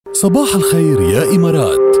صباح الخير يا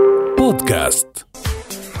إمارات بودكاست.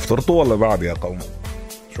 فطرتوا ولا بعد يا قوم؟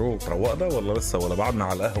 شو تروقنا ولا لسه ولا بعدنا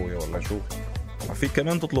على القهوة ولا شو؟ في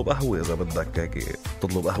كمان تطلب قهوة إذا بدك هيك،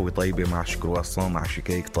 تطلب قهوة طيبة مع كرواسون مع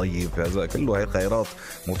كيك طيب، هذا كله هاي خيرات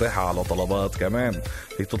متاحة على طلبات. كمان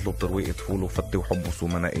فيك تطلب ترويقة فول وفتة وحمص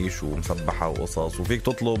ومناقيش ومسبحة وقصص، وفيك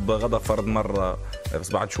تطلب غدا فرد مرة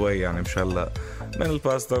بس بعد شوي يعني مش هلا، من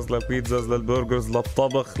الباستاز للبيتزاز للبرجرز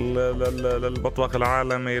للطبخ للمطبخ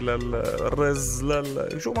العالمي للرز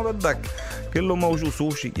شو ما بدك كله موجود.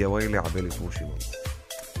 سوشي يا ويلي عبالي سوشي والله،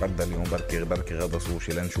 بدنا اليوم بركي غدا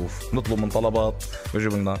سوشي لنشوف، نطلب من طلبات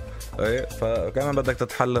بيجيب لنا ايه. فكمان بدك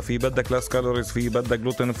تتحلى فيه، بدك لاس كالوريز فيه، بدك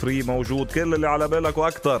جلوتين فري موجود، كل اللي على بالك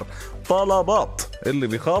واكثر. طلبات اللي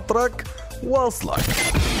بخاطرك واصلك.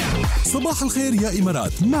 صباح الخير يا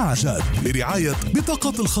إمارات مع جاد برعاية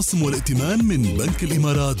بطاقة الخصم والائتمان من بنك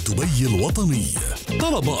الإمارات دبي الوطني.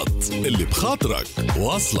 طلبات اللي بخاطرك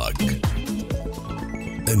واصلك.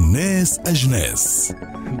 الناس أجناس.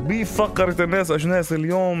 بفقرة الناس أجناس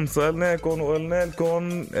اليوم سألناكم وقلنا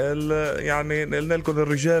لكم يعني قلنا لكم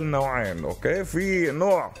الرجال نوعين، أوكي؟ في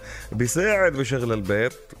نوع بيساعد بشغل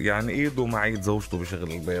البيت، يعني إيده مع إيد زوجته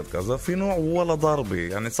بشغل البيت كذا. في نوع ولا ضربة،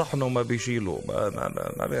 يعني صحنه ما بيشيله،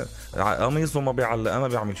 قميصه ما بيعلق ما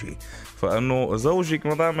بيعمل شيء. فإنه زوجك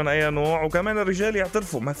مدام من أي نوع. وكمان الرجال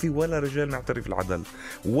يعترفوا، ما في ولا رجال معترف العدل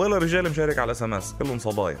ولا رجال مشارك على SMS، كلهم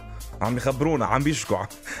صبايا عم يخبرونا، عم بيشكوا،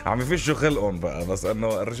 عم يفشوا خلقهم بقى. بس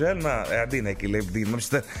انه الرجال ما قاعدين هيك لابدين، مش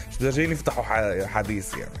جايين يفتحوا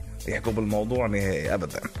حديث يعني يحكوا بالموضوع نهائي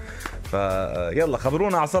ابدا. فيلا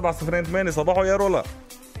خبرونا على 708. صباحو يا رولا.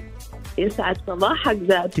 يسعد صباحك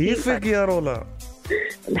زاد. كيفك يا رولا؟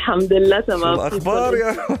 الحمد لله تمام. شو الاخبار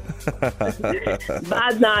يا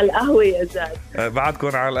بعدنا على القهوة يا زاد.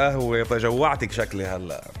 بعدكم على القهوة. تجوعتك شكلي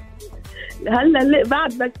هلا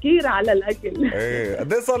بعد بكير على الاكل. ايه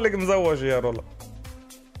قد ايه صار لك مزوج يا رولا؟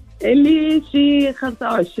 اللي شي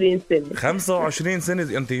 25 سنة. 25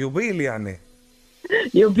 سنة؟ انت يوبيل يعني.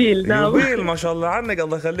 يوبيل نعم. يوبيل ما شاء الله عنك،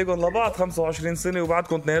 الله يخليكم لبعض. 25 سنة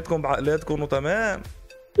وبعدكم اثنيناتكم بعقلاتكم وتمام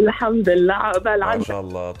الحمد لله. عقبال عنك ما شاء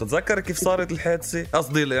الله. بتتذكر كيف صارت الحادثة؟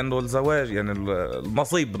 قصدي لأنه الزواج يعني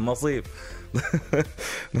النصيب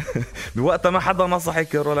بوقتها ما حدا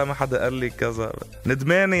نصحك يا رولا؟ ما حدا قال لك كذا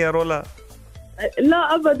ندمانة يا رولا؟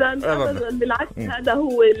 لا أبداً بالعكس. هذا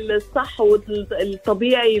هو الصح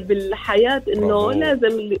والطبيعي بالحياة، إنه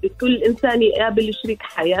لازم كل إنسان يقابل شريك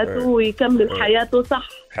حياته ويكمل حياته صح.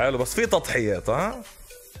 حلو، بس في تضحيات.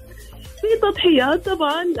 في تضحيات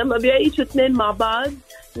طبعاً. لما بيعيشوا اثنين مع بعض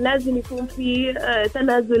لازم يكون في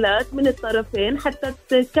تنازلات من الطرفين حتى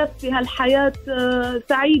تكفي هالحياة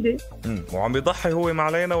سعيدة. وعم بيضحي هو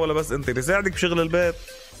معلينا ولا بس أنت؟ بيساعدك بشغل البيت؟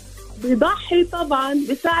 بيضحي طبعا،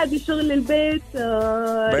 بيساعد بشغل البيت.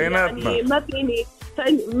 بيناتنا يعني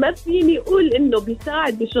ما فيني اقول انه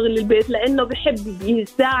بيساعد بشغل البيت، لانه بحب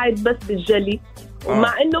يساعد بس بالجلي.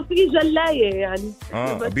 ومع انه في جلاية يعني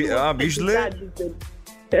بيجلي.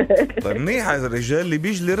 طيب منيح، هذا الرجال اللي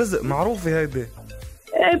بيجلي رزق، معروفة هيدي.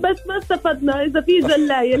 بس ما استفدنا اذا في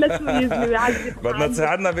جلاية لا شو يجلي ويعذب. بدنا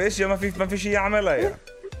تساعدنا باشياء ما في شيء يعملها يعني.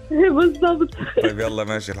 بالضبط. طيب يلا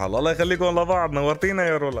ماشي الحال، الله يخليكم لبعض. نورتينا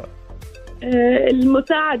يا رولا.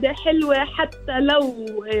 المساعدة حلوة حتى لو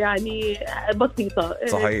يعني بسيطة.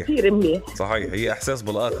 صحيح كثير منيح. صحيح، هي إحساس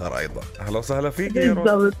بالآخر أيضا. أهلا وسهلا فيك يا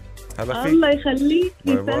رولا. بالضبط. هلا فيك. الله يخليك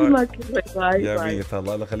يسلمك. باي يا باي. بيت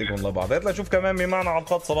الله يخليكم لبعض. هات لنشوف كمان مين معنا على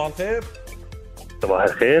الخط. صباح الخير. صباح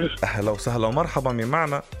الخير. أهلا وسهلا ومرحبا. مين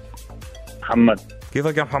معنا؟ محمد.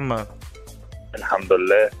 كيفك يا محمد؟ الحمد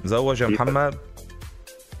لله. مزوج يا محمد؟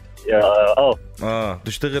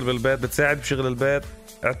 تشتغل بالبيت؟ بتساعد بشغل البيت؟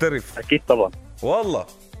 اعترف. اكيد طبعا. والله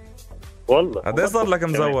قد ايه صار لك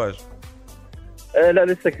مزوج؟ لا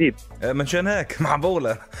لسه جديد. منشان هيك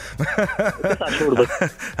معقولة 9 شهور بس.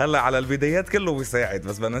 هلا على البدايات كله بيساعد،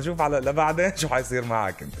 بس بدنا نشوف على لبعدين شو حيصير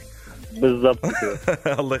معك انت. بالضبط.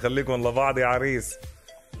 الله يخليكم لبعض يا عريس.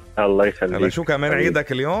 الله يخليك. هلا شو كمان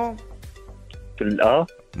عيدك اليوم؟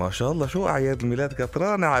 ما شاء الله. شو اعياد الميلاد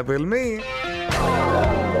كترانة عقبال 100.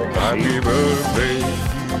 Happy birthday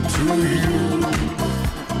to you.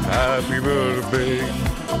 Happy birthday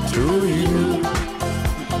to you.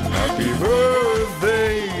 Happy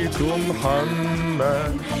birthday to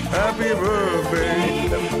محمد. Happy birthday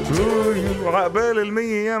to you. عقبال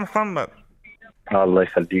 100 يا محمد. الله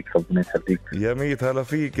يخليك، ربنا يخليك يا ميت. هلا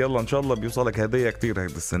فيك. يلا ان شاء الله بيوصلك هدية كتير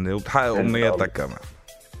هيدي السنة وبتحقق امنياتك كمان.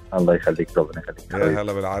 الله يخليك، ربنا يخليك. يا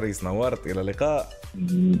هلا بالعريس، نورت. الى اللقاء.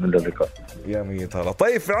 الى اللقاء يا ميت. هلا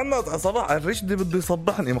طيب في عنا صباح الرشدي بده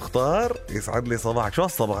يصبحني. مختار يسعد لي صباحك. شو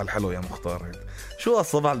هالصباح الحلو يا مختار؟ شو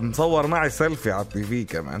الصباح مصور معي سيلفي على التي في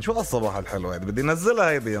كمان. شو الصباح الحلو هيدي، بدي نزلها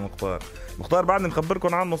هيدي يا مختار بعدني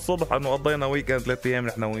مخبركم عنه الصبح انه قضينا ويكند 3 ايام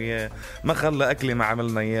نحن وياه، ما خلى اكلي ما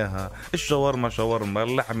عملنا اياها، الشاورما شاورما،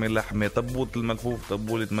 اللحمه لحمه، تبوت الملفوف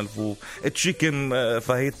تبوله ملفوف، تشيكن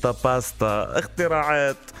فاهيتا باستا،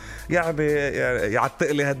 اختراعات يعني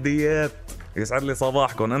يعتق لي هديات. يسعد لي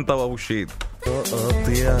صباحكم انت وابو الشيد.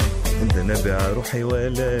 قطيان انت نبع روحي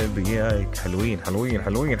ولا بياك. حلوين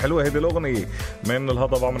حلوه هيدي الاغنيه من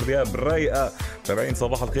الهضبه عمرو دياب الرايقه. تابعين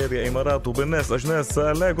صباح الخير يا امارات وبالناس اجناس.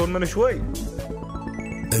 سألاكم من شوي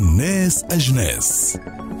الناس اجناس.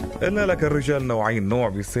 قلنا لك الرجال نوعين، نوع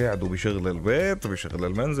بيساعد وبيشغل البيت وبيشغل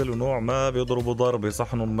المنزل، ونوع ما بيضربوا ضرب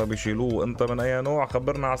صحنه ما بيشيلوه. انت من اي نوع؟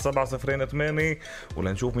 خبرنا على 708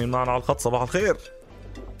 ولنشوف مين معنا على الخط. صباح الخير.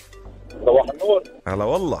 صباح النور. هلا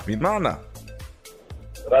والله، مين معنا؟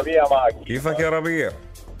 ربيع معك. كيفك يا ربيع؟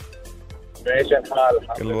 ماشي الحال.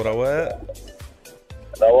 كله رواق.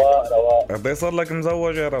 رواق. قد صار لك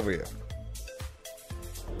مزوج يا ربيع؟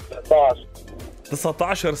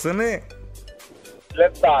 19 سنة.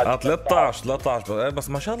 13 بس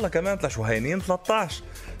ما شاء الله كمان شو هينين 13.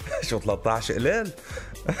 شو 13 قليل.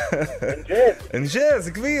 انجاز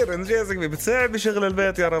كبير. بتساعد بشغل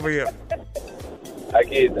البيت يا ربيع؟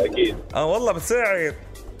 اكيد والله بتساعد.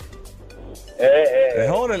 ايه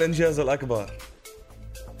هون الانجاز الاكبر.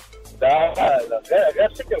 لا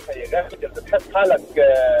غير شكل بتحس حالك.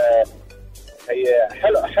 هي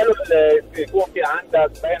حلو يكون في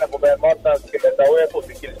عندك بينك وبين مرتك توافق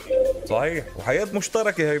في كل شيء. صحيح، وحياة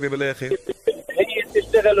مشتركة هيدي بالاخر. هي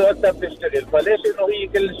تشتغل وانت بتشتغل، فليش انه هي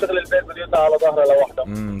كل شغل البيت بده يطلع على ظهرها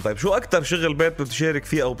لوحدها؟ طيب شو اكثر شغل بيت بتشارك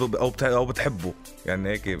فيه او بتحبه؟ يعني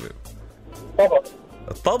هيك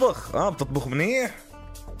الطبخ. بتطبخ منيح؟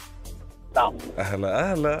 نعم.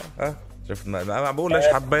 اهلا شفت انا بقول ليش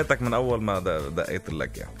حبيتك من اول ما دقيت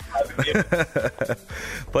لك يعني.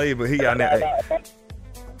 طيب هي يعني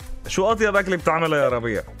شو اطيب اكل بتعملها يا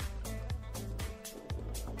ربيع؟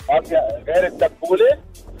 غير التبوله.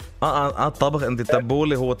 الطبخ. انت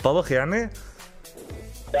التبوله هو الطبخ يعني؟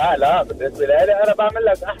 لا بالنسبه لي انا بعمل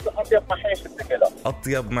لك احسن اطيب محاشي بتاكلها.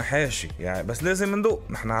 اطيب محاشي يعني، بس لازم ندوق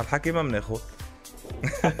نحن على الحكي ما بناخذ.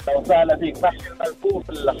 لو سهله فيك محشي الملفوف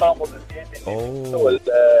الحامض الزيادة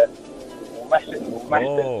ومحشي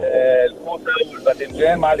الكوسه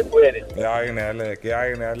والباذنجان مع الفوارغ. يا عيني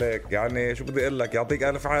عليك يعني شو بدي اقول لك، يعطيك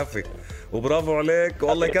الف عافيه وبرافو عليك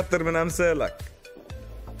والله يكتر من امثالك.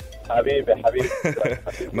 حبيبي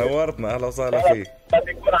نورتنا. اهلا وسهلا فيك. بس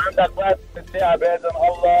يكون عندك وقت تستمتع باذن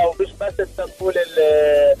الله، ومش بس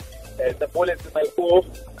تبولة الملفوف،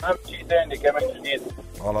 اهم شيء ثاني كمان جديد.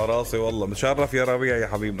 على راسي والله. متشرف يا ربيع يا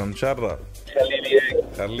حبيبنا، متشرف.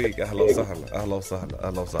 خليك. اهلا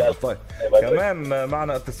وسهلا. طيب كمان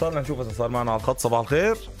معنا اتصال، نشوف اذا صار معنا على الخط. صباح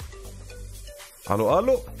الخير.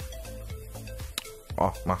 الو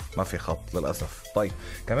ما في خط للاسف. طيب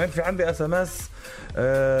كمان في عندي اس ام اس.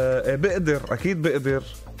 اكيد بقدر.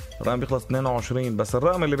 الرقم بيخلص 22 بس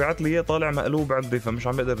الرقم اللي بعت لي اياه طالع مقلوب عندي فمش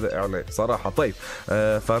عم بقدر دق عليه صراحه. طيب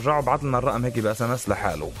فرجعوا بعت لنا الرقم هيك باس ام اس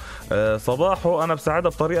لحاله. صباحه انا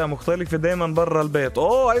بساعدها بطريقه مختلفه دائما برا البيت.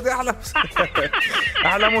 هيدي احلى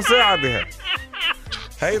احلى مساعده.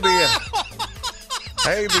 هيدي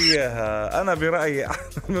اياها انا برايي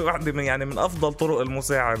واحده من افضل طرق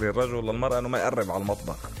المساعده الرجل للمراه انه ما يقرب على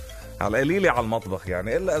المطبخ، على قليلة على المطبخ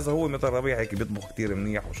يعني، الا اذا هو مثل ربيع هيك بيطبخ كتير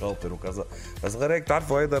منيح وشاطر وكذا. بس غير هيك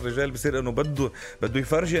تعرفوا هيدا الرجال بصير انه بده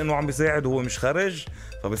يفرجي انه عم بيساعد وهو مش خرج،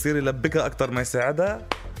 فبصير يلبكها اكتر ما يساعدها.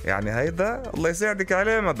 يعني هيدا الله يساعدك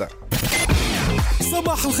عليه مدى.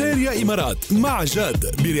 صباح الخير يا إمارات مع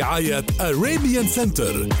جاد برعاية Arabian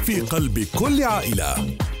Center في قلب كل عائلة.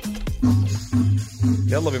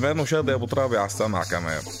 يلا بما انه شادي ابو ترابي على السمع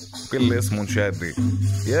كمان، كل اسمه شادي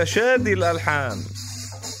يا شادي الالحان.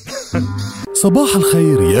 صباح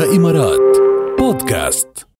الخير يا إمارات بودكاست.